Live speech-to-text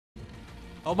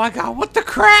Oh my god, what the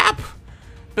crap?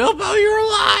 Bilbo, you're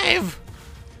alive!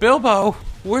 Bilbo,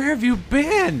 where have you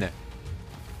been?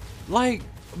 Like,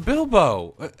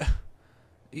 Bilbo,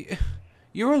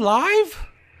 you're alive?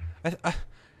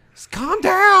 Calm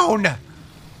down!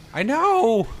 I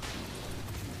know!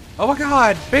 Oh my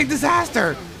god, big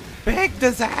disaster! Big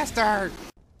disaster!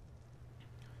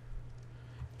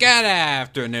 Good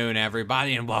afternoon,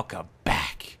 everybody, and welcome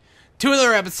back to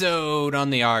another episode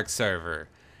on the Ark server.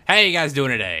 How you guys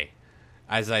doing today?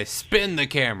 As I spin the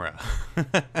camera.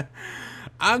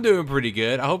 I'm doing pretty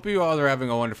good. I hope you all are having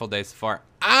a wonderful day so far.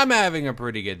 I'm having a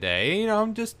pretty good day. You know,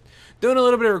 I'm just doing a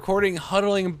little bit of recording,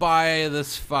 huddling by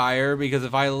this fire, because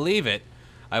if I leave it,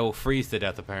 I will freeze to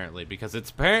death, apparently, because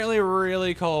it's apparently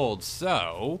really cold.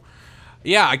 So,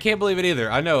 yeah, I can't believe it either.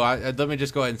 I know. Let me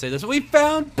just go ahead and say this. We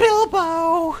found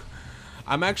Bilbo!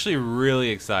 I'm actually really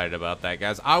excited about that,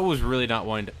 guys. I was really not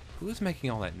wanting to... Who's making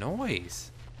all that noise?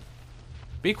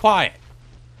 Be quiet.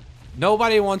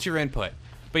 Nobody wants your input.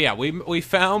 But yeah, we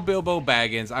found Bilbo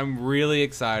Baggins. I'm really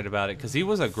excited about it because he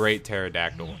was a great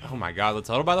pterodactyl. Oh my god, let's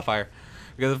huddle by the fire.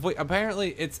 Because if apparently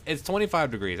it's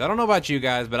 25 degrees. I don't know about you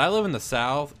guys, but I live in the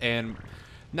South, and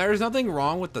there's nothing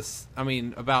wrong with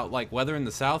about like weather in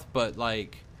the South, but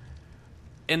like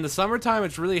in the summertime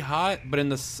it's really hot, but in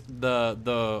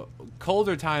the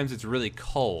colder times it's really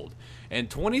cold.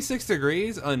 And 26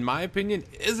 degrees, in my opinion,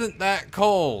 isn't that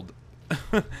cold.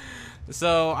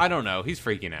 So, I don't know. He's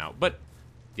freaking out. But,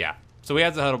 yeah. So, we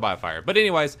had to huddle by a fire. But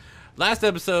anyways, last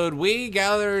episode, we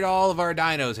gathered all of our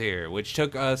dinos here, which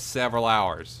took us several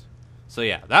hours. So,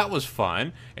 yeah, that was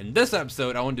fun. In this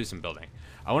episode, I want to do some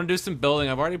building.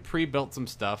 I've already pre-built some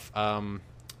stuff.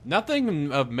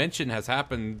 Nothing of mention has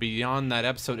happened beyond that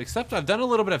episode, except I've done a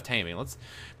little bit of taming.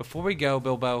 Before we go,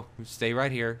 Bilbo, stay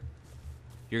right here.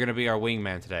 You're going to be our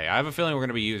wingman today. I have a feeling we're going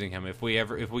to be using him if we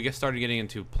get started getting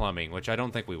into plumbing, which I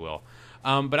don't think we will.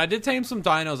 But I did tame some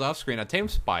dinos off screen. I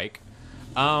tamed Spike.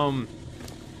 I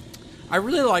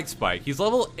really like Spike. He's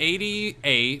level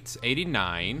 88,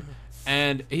 89,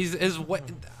 and this is what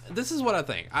I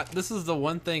think. This is the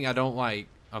one thing I don't like.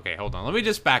 Okay, hold on. Let me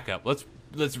just back up. Let's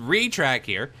retrack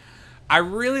here. I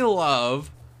really love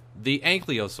the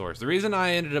Ankylosaurus. The reason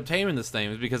I ended up taming this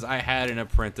thing is because I had an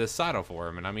apprentice saddle for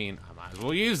him, and I mean, I might as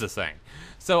well use this thing.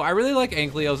 So I really like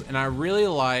Ankylos, and I really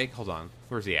like... Hold on,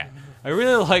 where's he at? I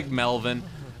really like Melvin.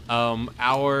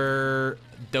 Our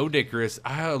Doedicurus.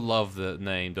 I love the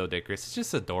name Doedicurus. It's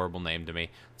just an adorable name to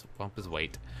me. Let's bump his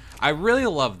weight. I really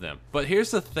love them, but here's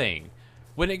the thing.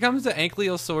 When it comes to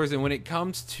Ankylosaurs, and when it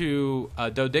comes to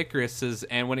Doedicuruses,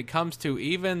 and when it comes to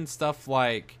even stuff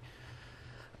like...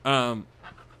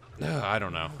 I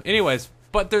don't know. Anyways,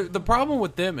 but the problem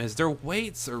with them is their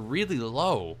weights are really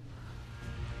low.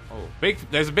 Oh,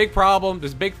 there's a big problem.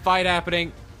 There's a big fight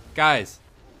happening. Guys,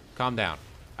 calm down.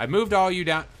 I moved all of you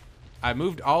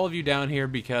down here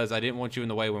because I didn't want you in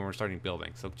the way when we're starting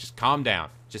building. So just calm down.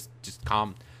 Just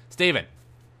calm. Steven,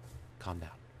 calm down.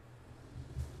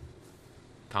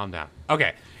 Calm down.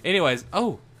 Okay. Anyways,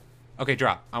 okay,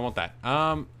 drop. I want that.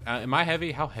 Am I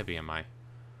heavy? How heavy am I?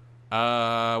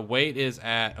 Weight is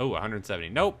at 170.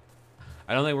 Nope.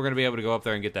 I don't think we're gonna be able to go up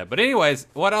there and get that. But anyways,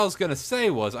 what I was gonna say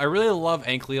was I really love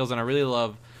Ankylos and I really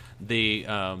love the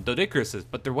Doedicuruses,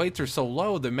 but their weights are so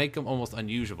low they make them almost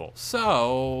unusable.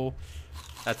 So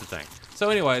that's the thing. So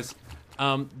anyways,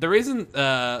 the reason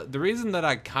that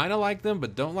I kind of like them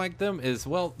but don't like them is,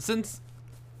 well, since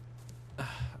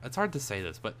it's hard to say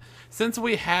this, but since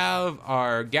we have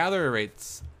our gather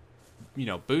rates, you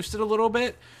know, boosted a little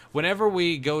bit. Whenever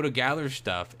we go to gather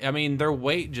stuff, I mean, their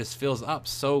weight just fills up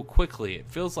so quickly. It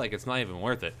feels like it's not even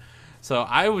worth it. So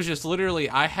I was just literally,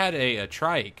 I had a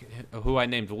trike who I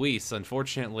named Weiss.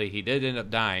 Unfortunately, he did end up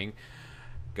dying.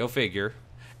 Go figure.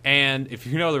 And if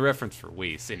you know the reference for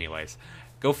Weiss, anyways,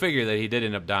 go figure that he did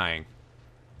end up dying.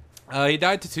 He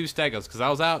died to 2 stegos because I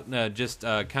was out just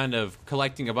kind of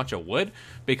collecting a bunch of wood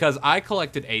because I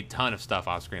collected a ton of stuff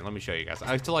off screen. Let me show you guys.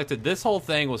 I collected, this whole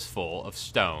thing was full of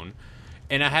stone.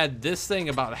 And I had this thing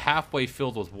about halfway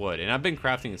filled with wood. And I've been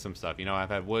crafting some stuff. You know, I've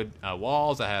had wood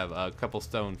walls. I have a couple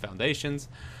stone foundations.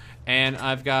 And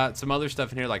I've got some other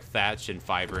stuff in here like thatch and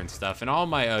fiber and stuff. And all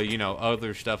my, you know,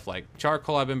 other stuff like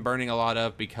charcoal I've been burning a lot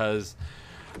of because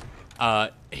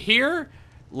here,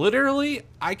 literally,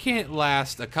 I can't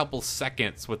last a couple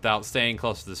seconds without staying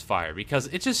close to this fire because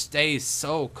it just stays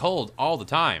so cold all the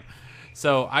time.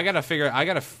 So I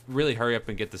gotta really hurry up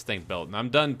and get this thing built. And I'm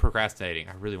done procrastinating.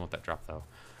 I really want that drop though.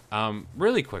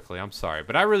 Really quickly, I'm sorry,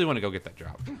 but I really want to go get that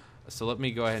drop. So let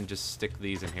me go ahead and just stick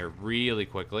these in here really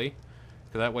quickly.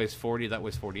 Because that weighs 40, that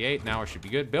weighs 48. Now I should be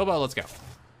good. Bilbo, let's go.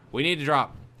 We need to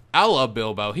drop. I love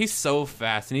Bilbo. He's so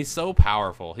fast and he's so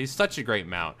powerful. He's such a great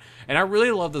mount. And I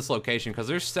really love this location because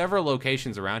there's several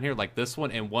locations around here, like this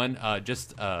one and one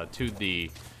just to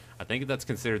the, I think that's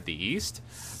considered the east.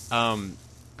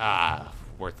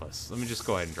 Worthless. Let me just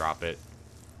go ahead and drop it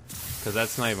because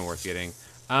that's not even worth getting.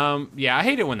 Yeah, I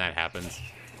hate it when that happens.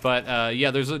 But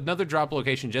yeah, there's another drop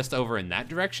location just over in that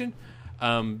direction.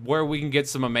 Where we can get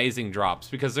some amazing drops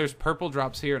because there's purple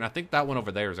drops here, and I think that one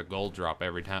over there is a gold drop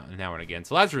every time now and again.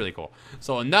 So that's really cool.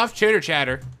 So enough chitter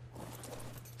chatter.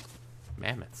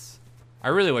 Mammoths. I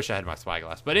really wish I had my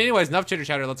spyglass. But anyways, enough chitter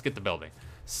chatter. Let's get the building.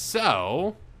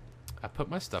 So I put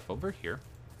my stuff over here.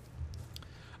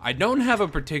 I don't have a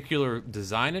particular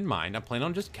design in mind. I plan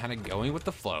on just kind of going with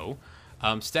the flow.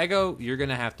 Stego, you're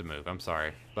gonna have to move. I'm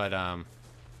sorry, but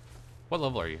what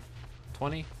level are you?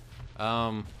 20.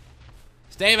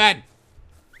 Steven!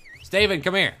 Steven,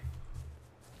 come here.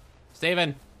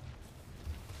 Steven.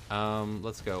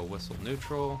 Let's go whistle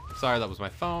neutral. Sorry, that was my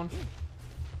phone.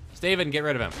 Steven, get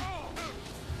rid of him.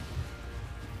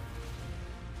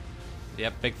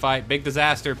 Yep, big fight, big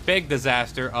disaster, big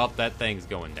disaster. Oh, that thing's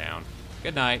going down.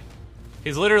 Good night.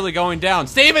 He's literally going down.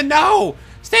 Steven, no!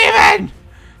 Steven!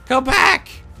 Come back!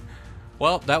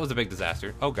 Well, that was a big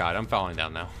disaster. Oh god, I'm falling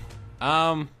down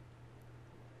now.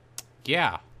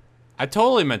 Yeah. I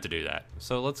totally meant to do that.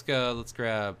 So let's go, let's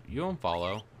grab you and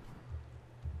follow.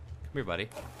 Come here, buddy.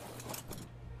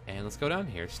 And let's go down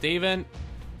here. Steven,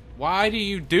 why do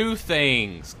you do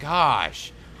things?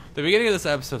 Gosh. The beginning of this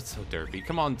episode's so derpy.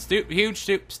 Come on,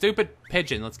 stupid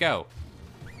pigeon. Let's go.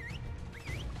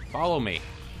 Follow me.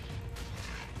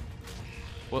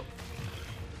 Well,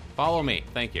 follow me.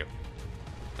 Thank you.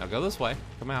 Now go this way.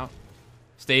 Come out.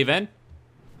 Steven.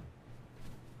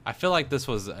 I feel like this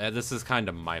is kind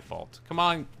of my fault. Come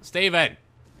on, Steven.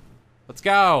 Let's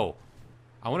go.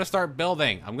 I want to start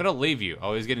building. I'm going to leave you.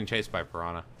 Oh, he's getting chased by a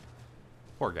piranha.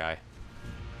 Poor guy.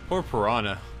 Poor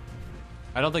piranha.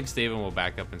 I don't think Steven will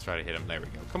back up and try to hit him. There we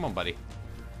go. Come on, buddy.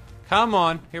 Come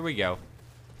on. Here we go.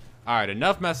 All right,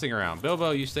 enough messing around. Bilbo,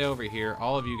 you stay over here.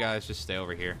 All of you guys just stay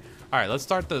over here. All right, let's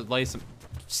start to lay some...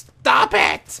 Stop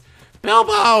it!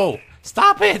 Bilbo!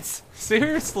 Stop it!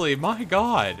 Seriously, my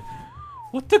God.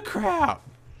 What the crap?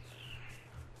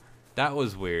 That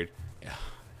was weird.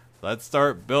 Let's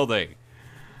start building.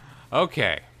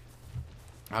 Okay.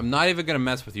 I'm not even going to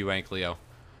mess with you, Ankleo.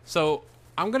 So,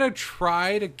 I'm going to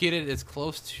try to get it as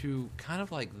close to kind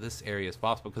of like this area as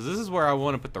possible, because this is where I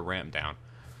want to put the ramp down.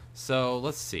 So,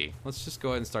 let's see. Let's just go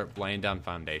ahead and start laying down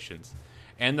foundations.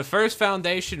 And the first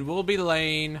foundation will be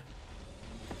laying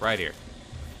right here.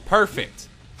 Perfect.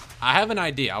 I have an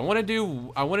idea. I want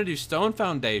to do stone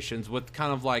foundations with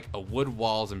kind of like a wood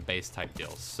walls and base type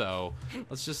deals. So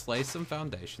let's just lay some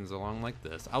foundations along like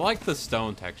this. I like the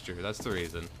stone texture. That's the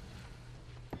reason.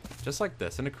 Just like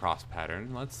this in a cross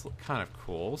pattern. That's kind of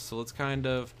cool. So let's kind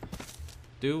of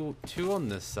do 2 on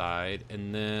this side,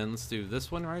 and then let's do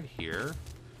this one right here,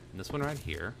 and this one right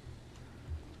here.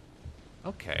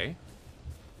 Okay.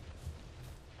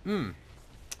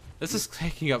 This is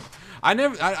taking up...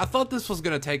 I thought this was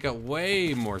gonna take up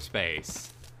way more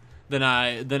space than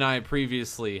I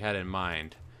previously had in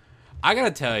mind. I gotta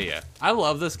tell you, I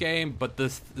love this game, but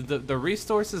the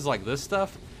resources like this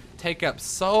stuff take up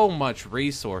so much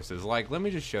resources. Like, let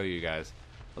me just show you guys.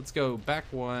 Let's go back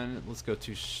one. Let's go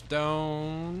to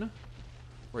stone.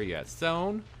 Where you at?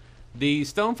 Stone. The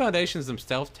stone foundations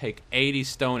themselves take 80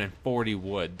 stone and 40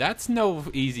 wood. That's no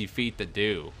easy feat to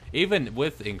do, even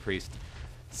with increased...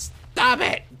 Stop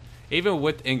it! Even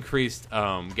with increased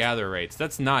gather rates,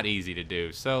 that's not easy to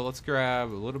do. So let's grab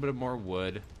a little bit more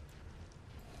wood.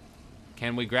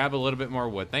 Can we grab a little bit more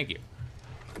wood? Thank you.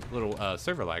 A little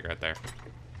server lag right there.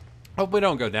 Hope we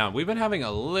don't go down. We've been having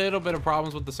a little bit of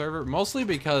problems with the server, mostly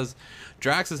because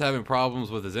Drax is having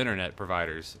problems with his internet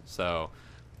providers. So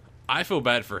I feel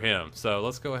bad for him. So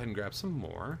let's go ahead and grab some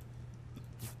more.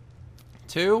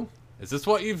 2. Is this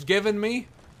what you've given me?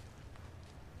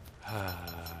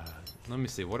 Let me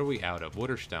see. What are we out of?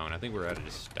 Wood or stone? I think we're out of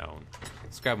just stone.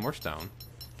 Let's grab more stone.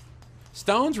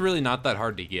 Stone's really not that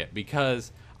hard to get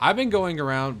because I've been going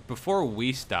around, before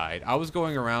Weiss died, I was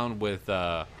going around with,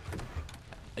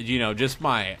 you know, just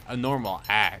my normal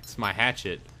axe, my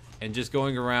hatchet, and just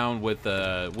going around with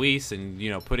Weiss and,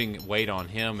 you know, putting weight on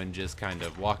him and just kind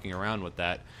of walking around with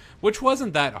that, which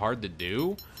wasn't that hard to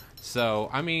do. So,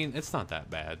 I mean, it's not that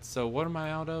bad. So, what am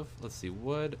I out of? Let's see.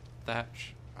 Wood,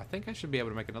 thatch. I think I should be able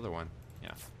to make another one.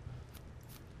 Yeah.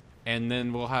 And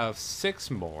then we'll have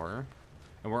 6 more.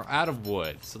 And we're out of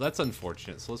wood. So that's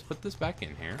unfortunate. So let's put this back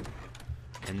in here.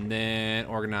 And then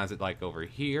organize it like over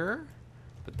here.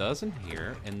 Put those in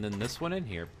here. And then this one in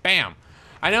here. Bam!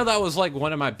 I know that was like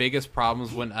one of my biggest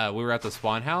problems when we were at the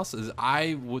spawn house is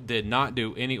I did not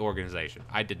do any organization.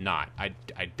 I did not. I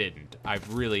didn't. I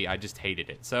just hated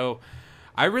it. So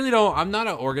I really don't. I'm not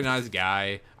an organized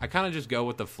guy. I kind of just go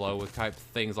with the flow with type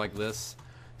things like this.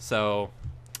 So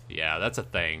yeah, that's a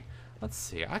thing. Let's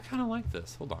see. I kind of like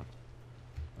this. Hold on.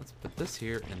 Let's put this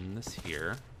here and this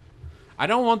here. I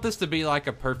don't want this to be like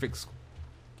a perfect...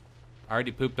 I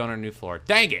already pooped on our new floor.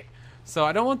 Dang it! So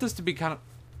I don't want this to be kind of...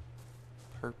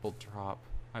 Purple drop.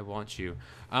 I want you.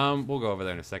 We'll go over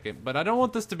there in a second. But I don't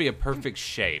want this to be a perfect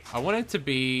shape. I want it to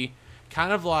be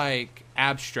kind of like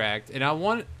abstract. And I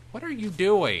want... What are you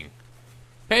doing?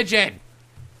 Pigeon!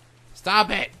 Stop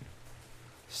it!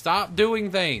 Stop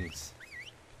doing things.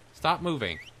 Stop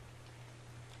moving.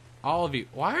 All of you.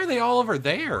 Why are they all over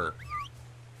there?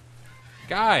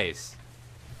 Guys.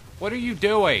 What are you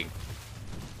doing?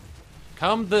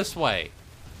 Come this way.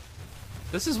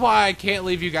 This is why I can't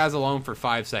leave you guys alone for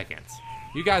 5 seconds.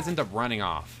 You guys end up running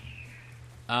off.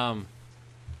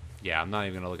 Yeah, I'm not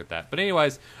even gonna look at that. But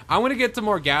anyways, I'm gonna get to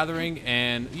more gathering,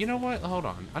 and you know what? Hold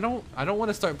on. I don't want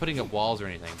to start putting up walls or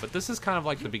anything, but this is kind of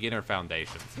like the beginner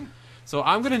foundations. So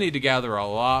I'm gonna need to gather a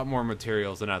lot more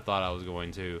materials than I thought I was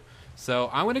going to. So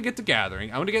I'm gonna get to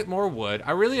gathering. I'm gonna get more wood.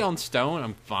 I really own stone.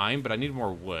 I'm fine, but I need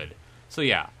more wood. So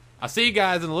yeah, I'll see you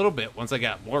guys in a little bit once I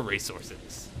got more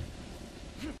resources.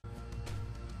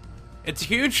 It's a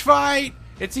huge fight!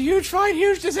 It's a huge fight!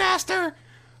 Huge disaster!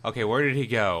 Okay, where did he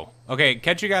go? Okay,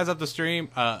 catch you guys up the stream,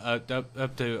 up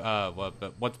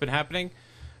to what's been happening.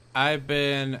 I've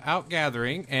been out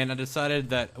gathering, and I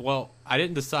decided that, well, I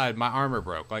didn't decide, my armor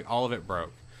broke, like all of it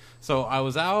broke. So I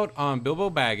was out on Bilbo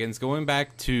Baggins going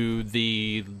back to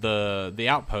the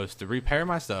outpost to repair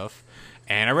my stuff,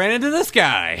 and I ran into this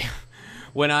guy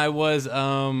when I was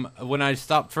when I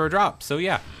stopped for a drop. So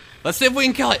yeah, let's see if we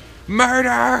can kill it.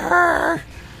 Murder!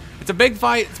 It's a big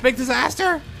fight. It's a big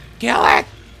disaster. Kill it!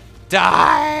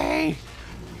 Die!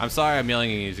 I'm sorry I'm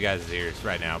yelling in you guys' ears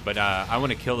right now, but I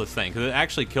want to kill this thing because it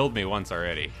actually killed me once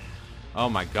already. Oh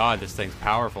my god, this thing's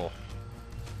powerful.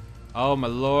 Oh my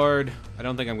lord. I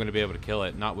don't think I'm going to be able to kill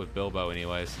it. Not with Bilbo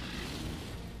anyways.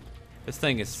 This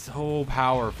thing is so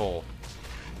powerful.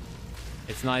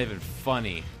 It's not even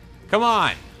funny. Come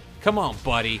on. Come on,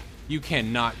 buddy. You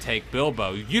cannot take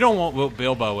Bilbo. You don't want what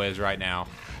Bilbo is right now.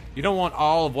 You don't want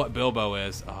all of what Bilbo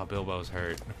is. Oh, Bilbo's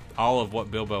hurt. All of what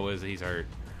Bilbo is, he's hurt.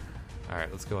 Alright,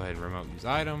 let's go ahead and remote use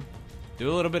item. Do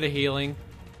a little bit of healing.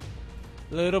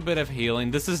 A little bit of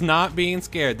healing. This is not being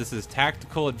scared. This is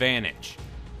tactical advantage.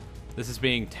 This is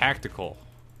being tactical.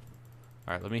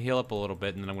 Alright, let me heal up a little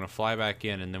bit, and then I'm going to fly back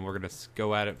in, and then we're going to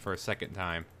go at it for a second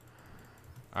time.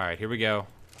 Alright, here we go.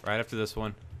 Right after this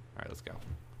one. Alright, let's go.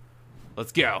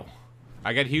 Let's go!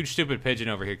 I got huge stupid pigeon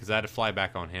over here because I had to fly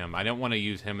back on him. I don't want to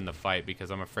use him in the fight because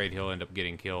I'm afraid he'll end up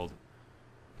getting killed.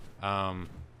 Yeah,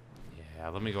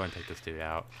 let me go ahead and take this dude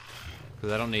out.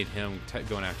 Because I don't need him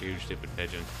going after huge stupid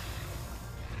pigeon.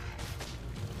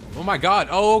 Oh my god!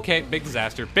 Oh, okay. Big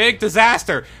disaster. Big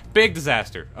disaster! Big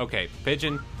disaster! Okay,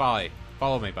 pigeon,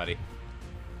 follow me, buddy.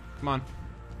 Come on.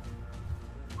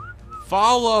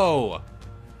 Follow!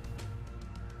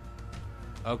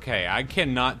 Okay, I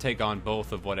cannot take on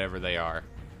both of whatever they are.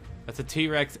 That's a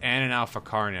T-Rex and an Alpha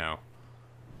Carno.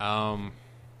 Gosh,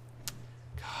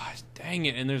 dang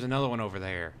it, and there's another one over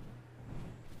there.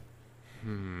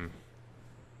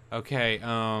 Okay,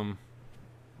 let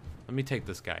me take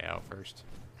this guy out first.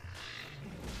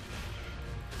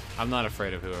 I'm not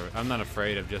afraid of whoever. I'm not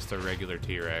afraid of just a regular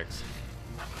T-Rex.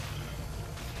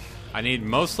 I need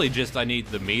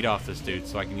the meat off this dude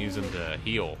so I can use him to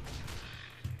heal.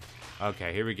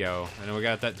 Okay, here we go. And then we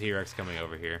got that T-Rex coming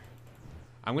over here.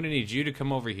 I'm gonna need you to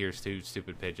come over here,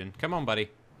 stupid pigeon. Come on, buddy.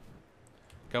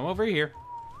 Come over here.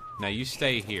 Now you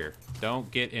stay here.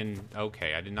 Don't get in.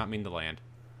 Okay, I did not mean to land.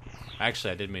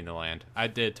 Actually, I did mean to land. I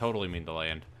did totally mean to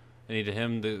land. I needed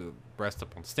him to rest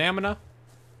up on stamina.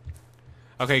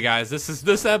 Okay, guys,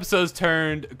 this episode's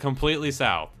turned completely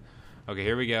south. Okay,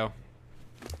 here we go.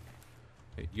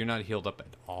 You're not healed up at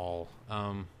all.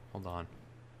 Hold on.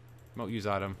 Remote use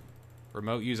item.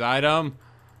 Remote use item.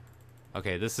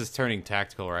 Okay, this is turning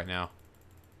tactical right now.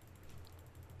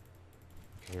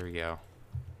 Okay, here we go.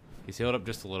 He's healed up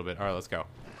just a little bit. All right, let's go.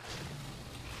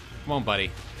 Come on,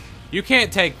 buddy. You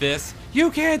can't take this.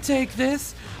 You can't take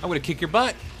this. I'm gonna kick your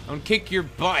butt. I'm gonna kick your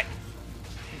butt.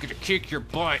 I'm gonna kick your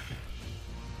butt.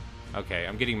 Okay,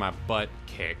 I'm getting my butt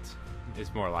kicked.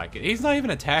 It's more like it. He's not even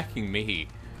attacking me.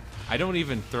 I don't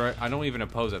even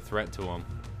oppose a threat to him.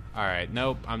 All right,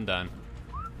 nope. I'm done.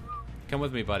 Come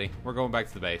with me, buddy. We're going back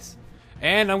to the base.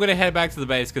 And I'm gonna head back to the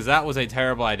base because that was a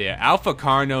terrible idea. Alpha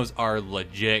Carnos are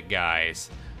legit, guys.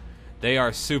 They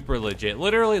are super legit.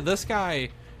 Literally, this guy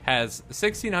has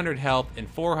 1,600 health and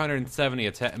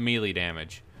 470 melee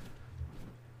damage.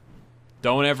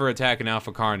 Don't ever attack an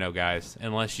Alpha Carno, guys,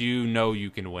 unless you know you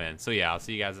can win. So yeah, I'll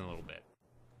see you guys in a little bit.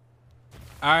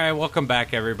 Alright, welcome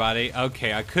back, everybody.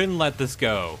 Okay, I couldn't let this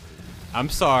go. I'm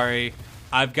sorry.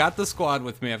 I've got the squad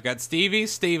with me. I've got Stevie,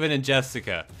 Steven, and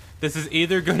Jessica. This is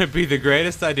either going to be the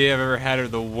greatest idea I've ever had or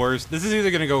the worst. This is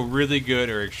either going to go really good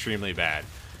or extremely bad.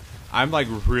 I'm like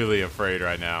really afraid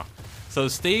right now. So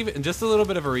Steve, and just a little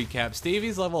bit of a recap.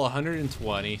 Stevie's level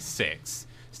 126.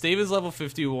 Steve is level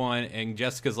 51 and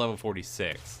Jessica's level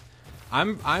 46.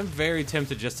 I'm very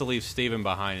tempted just to leave Steven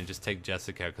behind and just take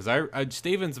Jessica because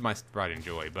Steven's my pride and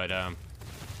joy. But all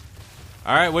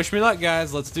right, wish me luck,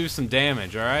 guys. Let's do some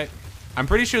damage. All right. I'm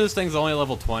pretty sure this thing's only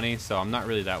level 20, so I'm not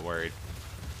really that worried.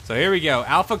 So here we go,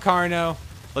 Alpha Carno.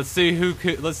 Let's see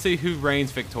who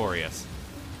reigns victorious.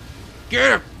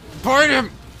 Get him! Bite him!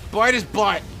 Bite his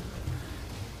butt!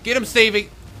 Get him, Stevie!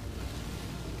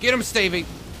 Get him, Stevie!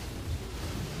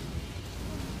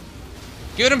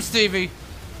 Get him, Stevie!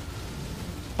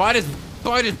 Bite his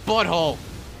butthole!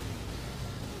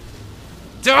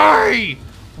 Die!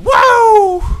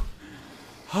 Woo!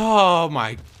 Oh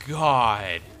my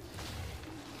god!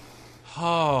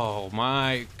 Oh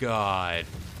my god!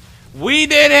 We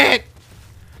did it!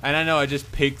 And I know I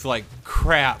just picked like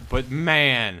crap, but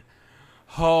man.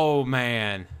 Oh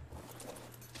man.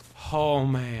 Oh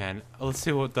man. Let's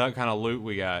see what that kind of loot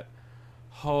we got.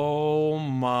 Oh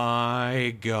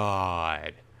my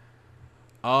god.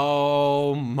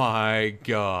 Oh my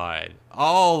god.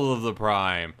 All of the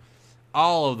prime.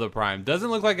 All of the prime. Doesn't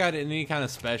look like I got any kind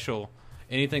of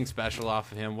anything special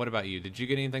off of him. What about you? Did you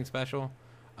get anything special?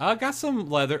 Got some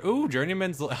leather. Ooh,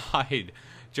 Journeyman's hide.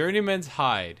 Journeyman's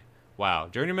hide. Wow.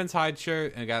 Journeyman's hide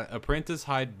shirt, and got apprentice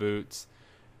hide boots.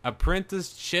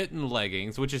 Apprentice chitin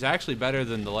leggings, which is actually better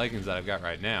than the leggings that I've got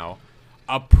right now.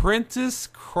 Apprentice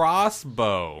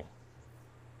crossbow.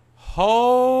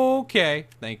 Okay.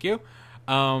 Thank you.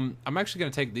 I'm actually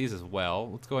going to take these as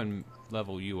well. Let's go ahead and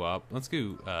level you up. Let's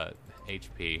do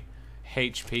HP.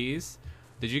 HPs.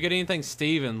 Did you get anything,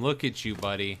 Steven? Look at you,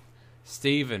 buddy.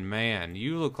 Steven, man,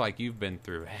 you look like you've been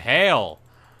through hell.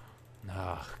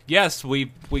 Yes,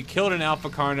 we killed an Alpha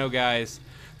Carno, guys.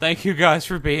 Thank you guys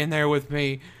for being there with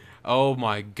me. Oh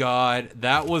my god,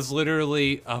 that was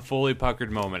literally a fully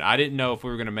puckered moment. I didn't know if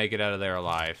we were going to make it out of there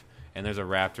alive. And there's a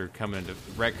raptor coming to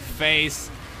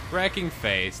wrecking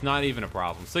face, not even a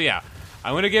problem. So yeah,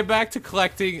 I'm going to get back to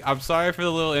collecting. I'm sorry for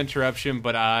the little interruption,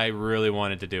 but I really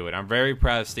wanted to do it. I'm very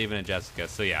proud of Steven and Jessica.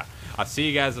 So yeah, I'll see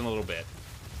you guys in a little bit.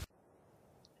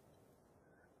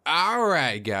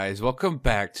 Alright guys, welcome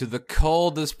back to the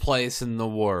coldest place in the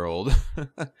world.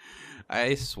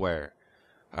 I swear.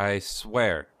 I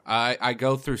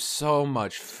go through so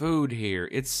much food here.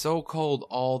 It's so cold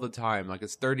all the time. Like,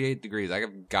 it's 38 degrees.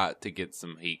 I've got to get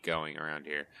some heat going around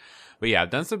here. But yeah,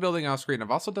 I've done some building off screen. I've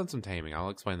also done some taming. I'll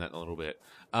explain that in a little bit.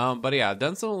 But yeah, I've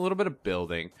done a little bit of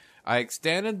building. I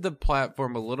extended the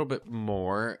platform a little bit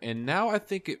more, and now I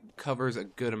think it covers a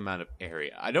good amount of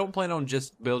area. I don't plan on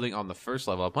just building on the first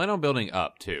level. I plan on building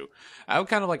up, too. I have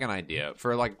kind of like an idea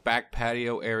for, like, back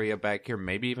patio area back here,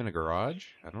 maybe even a garage.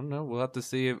 I don't know. We'll have to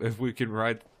see if we can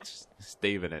ride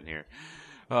Steven in here.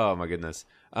 Oh, my goodness.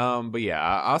 But yeah,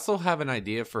 I also have an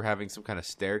idea for having some kind of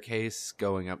staircase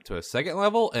going up to a second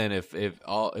level, and if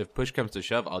push comes to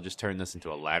shove, I'll just turn this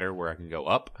into a ladder where I can go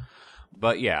up.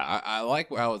 But yeah, I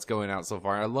like how it's going out so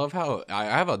far. I love how I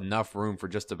have enough room for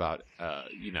just about,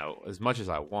 you know, as much as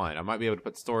I want. I might be able to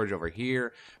put storage over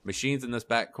here, machines in this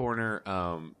back corner,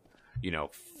 you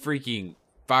know, freaking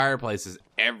fireplaces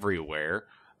everywhere.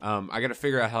 I got to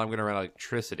figure out how I'm going to run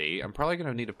electricity. I'm probably going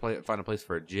to need to find a place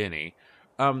for a Jenny.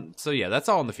 So yeah, that's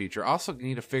all in the future. Also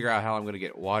need to figure out how I'm going to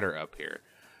get water up here.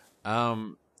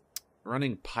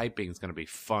 Running piping is going to be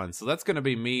fun. So that's going to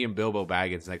be me and Bilbo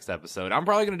Baggins next episode. I'm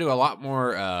probably going to do a lot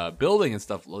more building and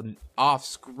stuff off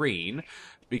screen,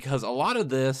 because a lot of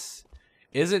this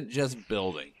isn't just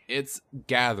building. It's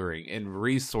gathering and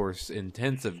resource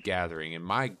intensive gathering. And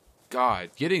my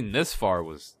God, getting this far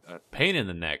was a pain in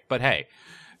the neck. But hey,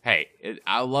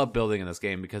 I love building in this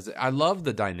game because I love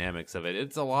the dynamics of it.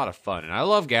 It's a lot of fun, and I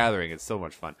love gathering. It's so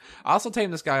much fun. I also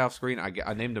tamed this guy off screen.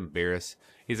 I named him Beerus.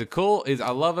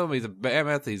 I love him. He's a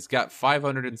mammoth. He's got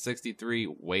 563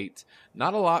 weight.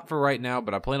 Not a lot for right now,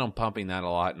 but I plan on pumping that a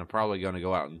lot, and I'm probably going to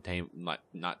go out and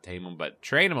not tame him, but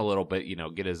train him a little bit. You know,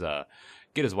 get his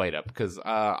weight up, because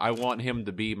I want him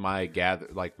to be my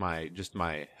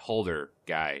my holder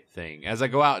guy thing as I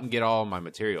go out and get all my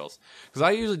materials, because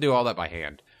I usually do all that by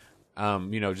hand.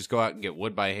 You know, just go out and get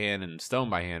wood by hand and stone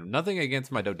by hand. Nothing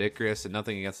against my Doedicurus and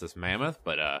nothing against this mammoth,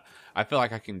 but I feel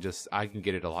like I can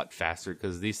get it a lot faster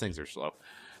because these things are slow.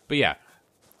 But yeah,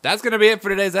 that's going to be it for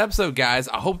today's episode, guys.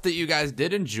 I hope that you guys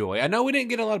did enjoy. I know we didn't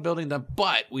get a lot of building done,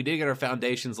 but we did get our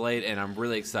foundations laid, and I'm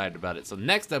really excited about it. So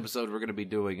next episode, we're going to be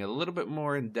doing a little bit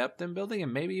more in-depth in building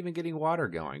and maybe even getting water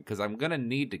going, because I'm going to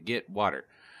need to get water.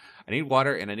 I need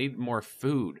water, and I need more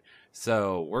food.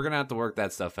 So we're going to have to work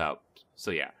that stuff out. So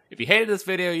yeah, if you hated this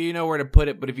video, you know where to put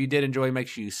it. But if you did enjoy, make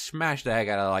sure you smash the heck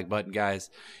out of the like button,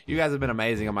 guys. You guys have been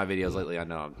amazing on my videos lately. I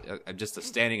know I'm just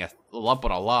standing a lump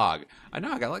on a log. I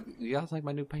know you guys like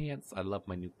my new pants. I love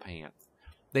my new pants.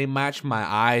 They match my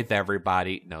eyes,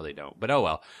 everybody. No, they don't. But oh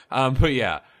well. But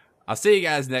yeah, I'll see you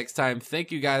guys next time.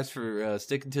 Thank you guys for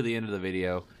sticking to the end of the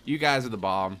video. You guys are the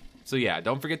bomb. So yeah,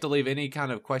 don't forget to leave any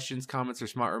kind of questions, comments, or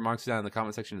smart remarks down in the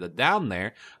comment section down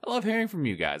there. I love hearing from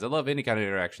you guys. I love any kind of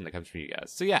interaction that comes from you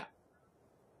guys. So yeah,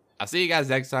 I'll see you guys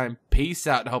next time. Peace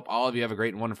out, and hope all of you have a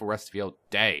great and wonderful rest of your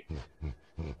day.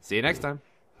 See you next time.